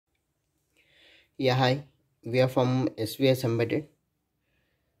Yeah, hi. We are from svsembedded.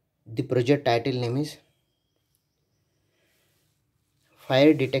 The project title name is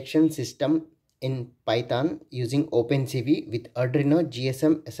Fire Detection System in Python using OpenCV with Arduino,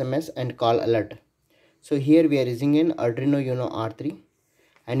 GSM, SMS and call alert. So here we are using an Arduino Uno R3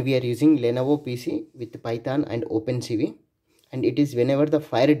 and we are using Lenovo PC with Python and OpenCV, and it is whenever the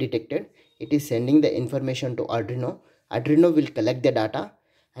fire detected, it is sending the information to Arduino. Arduino will collect the data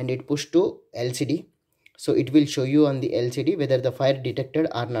and it push to LCD. So it will show you on the LCD whether the fire detected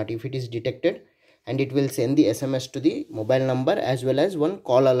or not. If it is detected, and it will send the SMS to the mobile number as well as one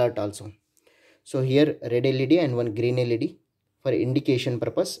call alert also. So here red LED and one green LED for indication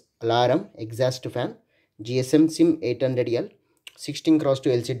purpose, alarm, exhaust fan, GSM SIM 800L, 16 cross to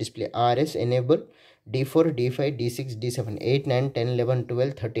LCD display, RS enable, D4, D5, D6, D7, 8, 9, 10, 11,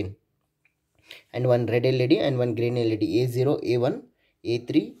 12, 13, and one red LED and one green LED, A0, A1,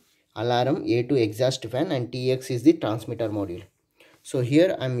 A3 alarm, A2 exhaust fan, and TX is the transmitter module. So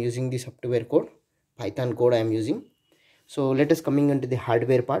here I am using the software code, Python code I am using. So let us coming into the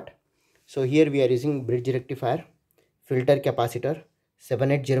hardware part. So here we are using bridge rectifier, filter capacitor,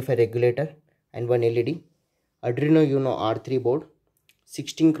 7805 regulator and one LED, Arduino Uno R3 board,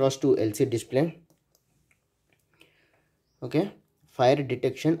 16 cross 2 LCD display. Okay, fire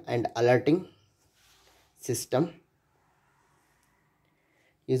detection and alerting system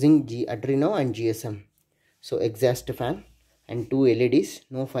using Arduino and GSM. So exhaust fan and two LEDs,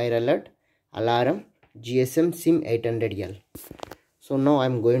 no fire alert, alarm, GSM SIM 800L. So now I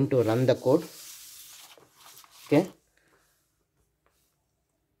am going to run the code.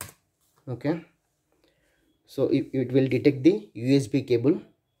 Okay, so it will detect the USB cable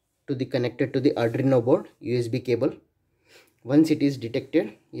to the connected to the Arduino board, USB cable. Once it is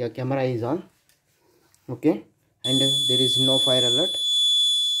detected, your camera is on. Okay, and there is no fire alert.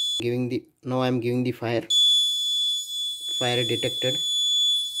 Now I am giving the fire detected,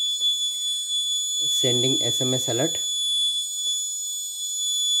 sending SMS alert.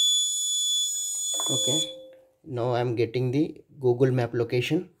 Okay, now I am getting the Google map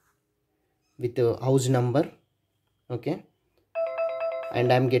location with the house number. Okay,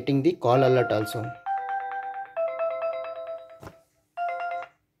 and I am getting the call alert also.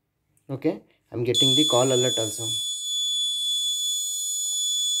 Okay, I'm getting the call alert also.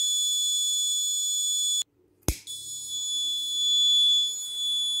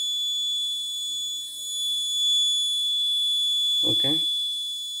 Okay,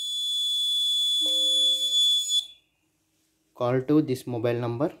 call to this mobile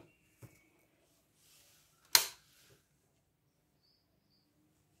number.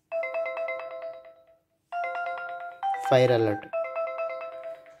 Fire alert,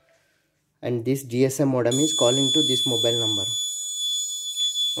 and this GSM modem is calling to this mobile number.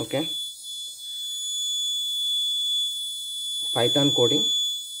 Okay, Python coding,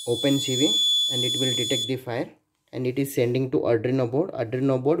 OpenCV, and it will detect the fire and it is sending to Arduino board.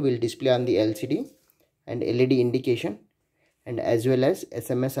 Arduino board will display on the LCD and LED indication, and as well as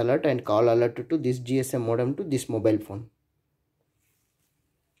SMS alert and call alert to this GSM modem to this mobile phone.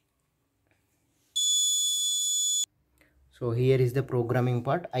 So here is the programming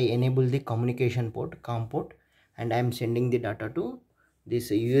part. I enable the communication port, COM port, and I am sending the data to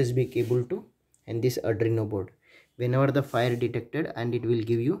this USB cable to and this Arduino board. Whenever the fire detected, and it will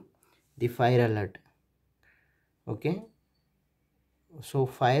give you the fire alert. Okay, so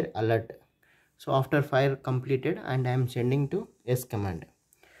fire alert. So after fire completed, and I am sending to S command.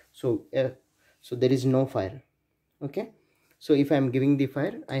 So so there is no fire. Okay, so if I am giving the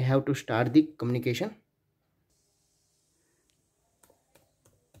fire, I have to start the communication.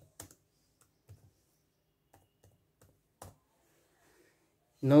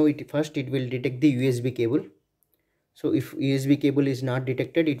 Now it will detect the USB cable. So if USB cable is not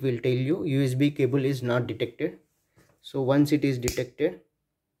detected, it will tell you USB cable is not detected. So once it is detected,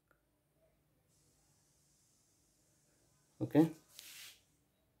 okay,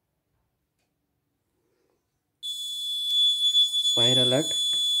 fire alert,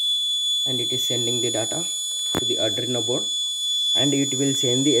 and it is sending the data to the Arduino board, and it will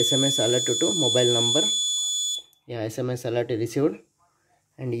send the SMS alert to mobile number. Yeah, SMS alert received,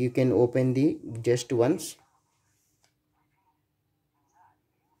 and you can open the just once.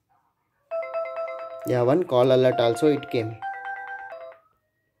 Yeah, one call alert also it came.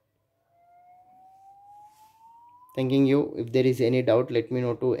 Thanking you. If there is any doubt, let me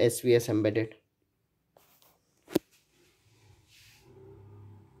know to svsembedded.